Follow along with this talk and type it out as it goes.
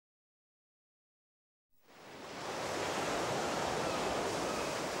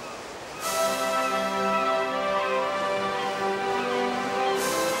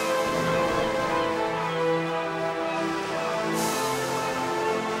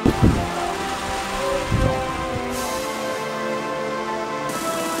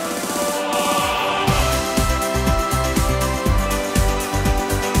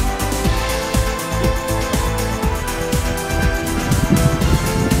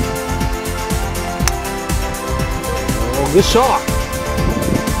グッショー。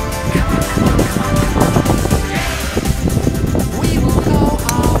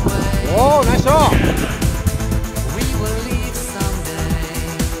おお、ナイスショー。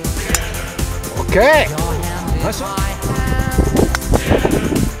オッケー、ナイスショー。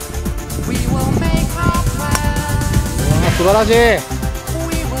素晴らしい。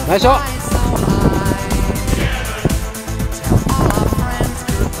ナイスショー。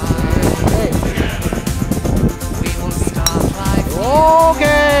オーケ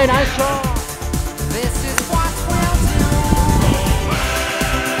ー、ナイスショー。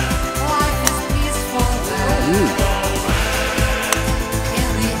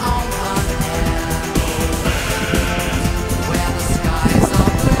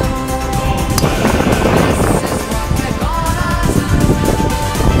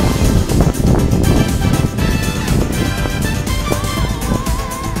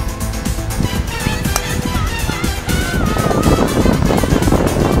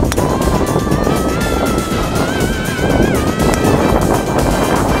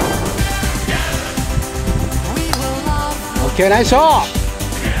オッケー、ナイスショー。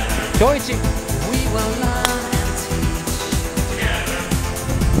今日一。オ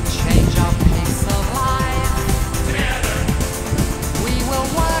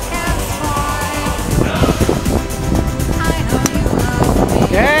ッ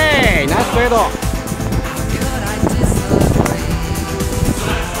ケー、ナイスフェード。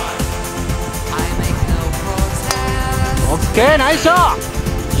オッケー、ナイスショー。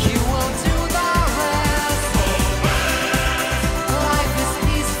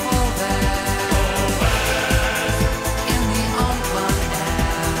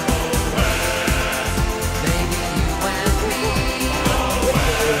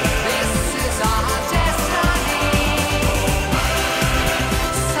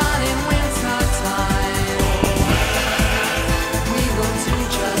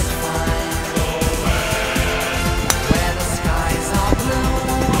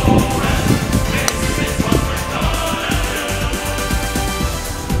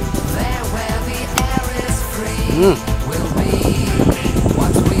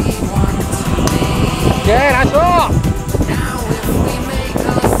オッケー、ナイスショー。オッ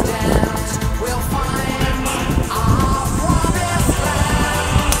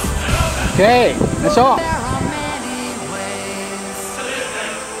ケー、ナイスショー。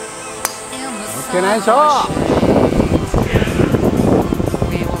オッケー、ナイスショー。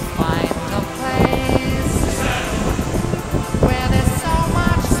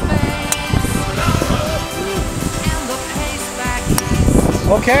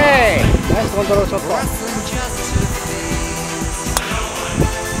オッケー、ナイスコントロールショット。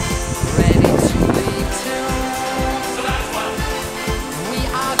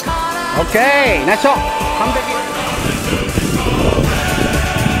オッケー、ナイスショット。完璧。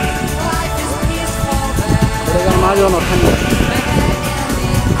これがマリオの谷。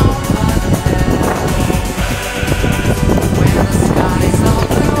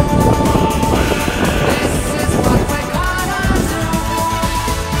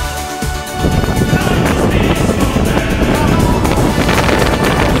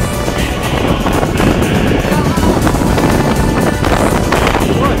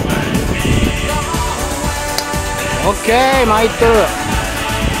オッケー、参っとる。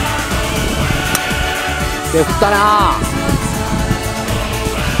で、振ったな。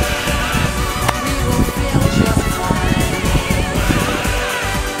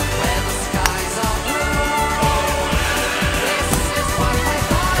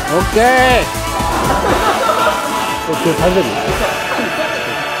オッケー。こっちを食べる。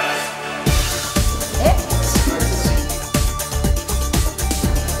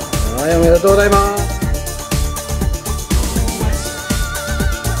はい、おめでとうございます。